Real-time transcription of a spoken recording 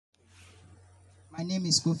My name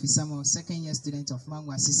is Kofi Samuel, second year student of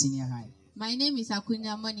Mangoase Senior High. My name is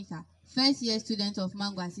Akunya Monica, first year student of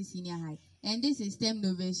Mangoase Senior High, and this is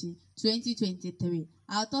Stemnovation 2023.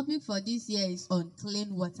 Our topic for this year is on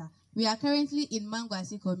clean water. We are currently in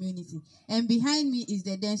Mangoase community, and behind me is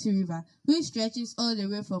the Densi River, which stretches all the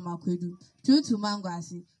way from Akwedu through to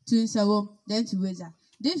Mangoase, to Nsawam, then to Weza.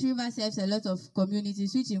 This river serves a lot of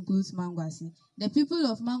communities, which includes Mangoase. The people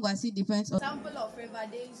of Mangoase depend on sample of River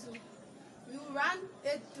Densu. You run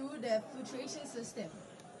it through the filtration system.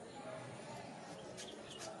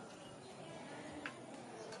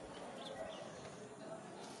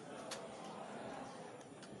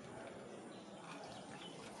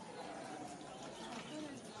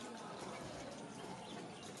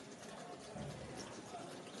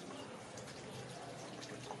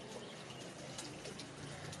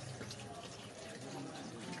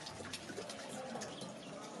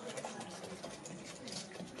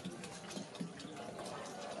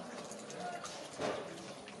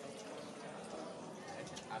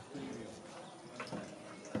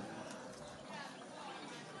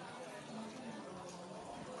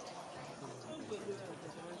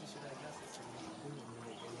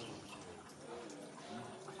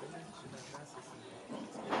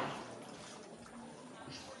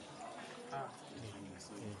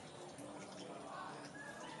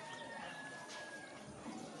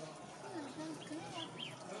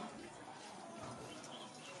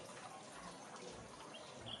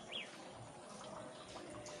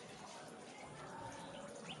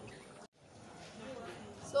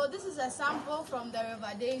 So this is a sample from the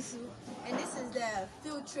River Densu, and this is the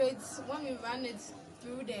filtrates when we run it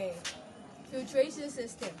through the filtration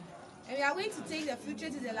system. And we are going to take the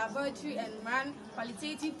filtrate to the laboratory and run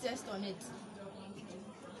qualitative tests on it.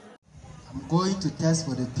 I'm going to test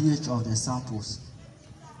for the pH of the samples.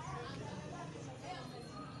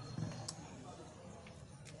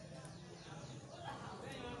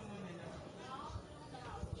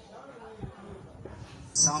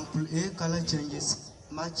 Sample A color changes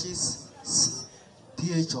matches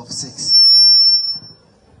pH of 6.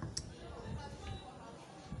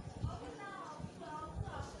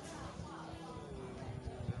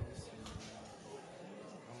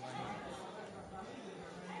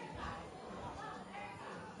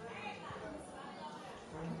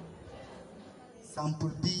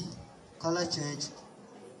 Sample B color change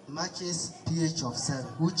matches pH of 7,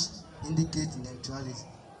 which indicates neutrality.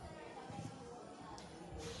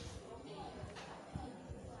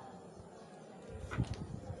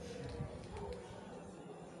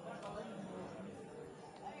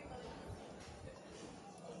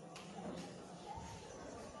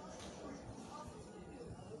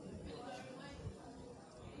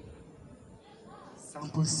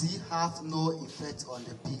 Sample C have no effect on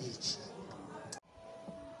the pH.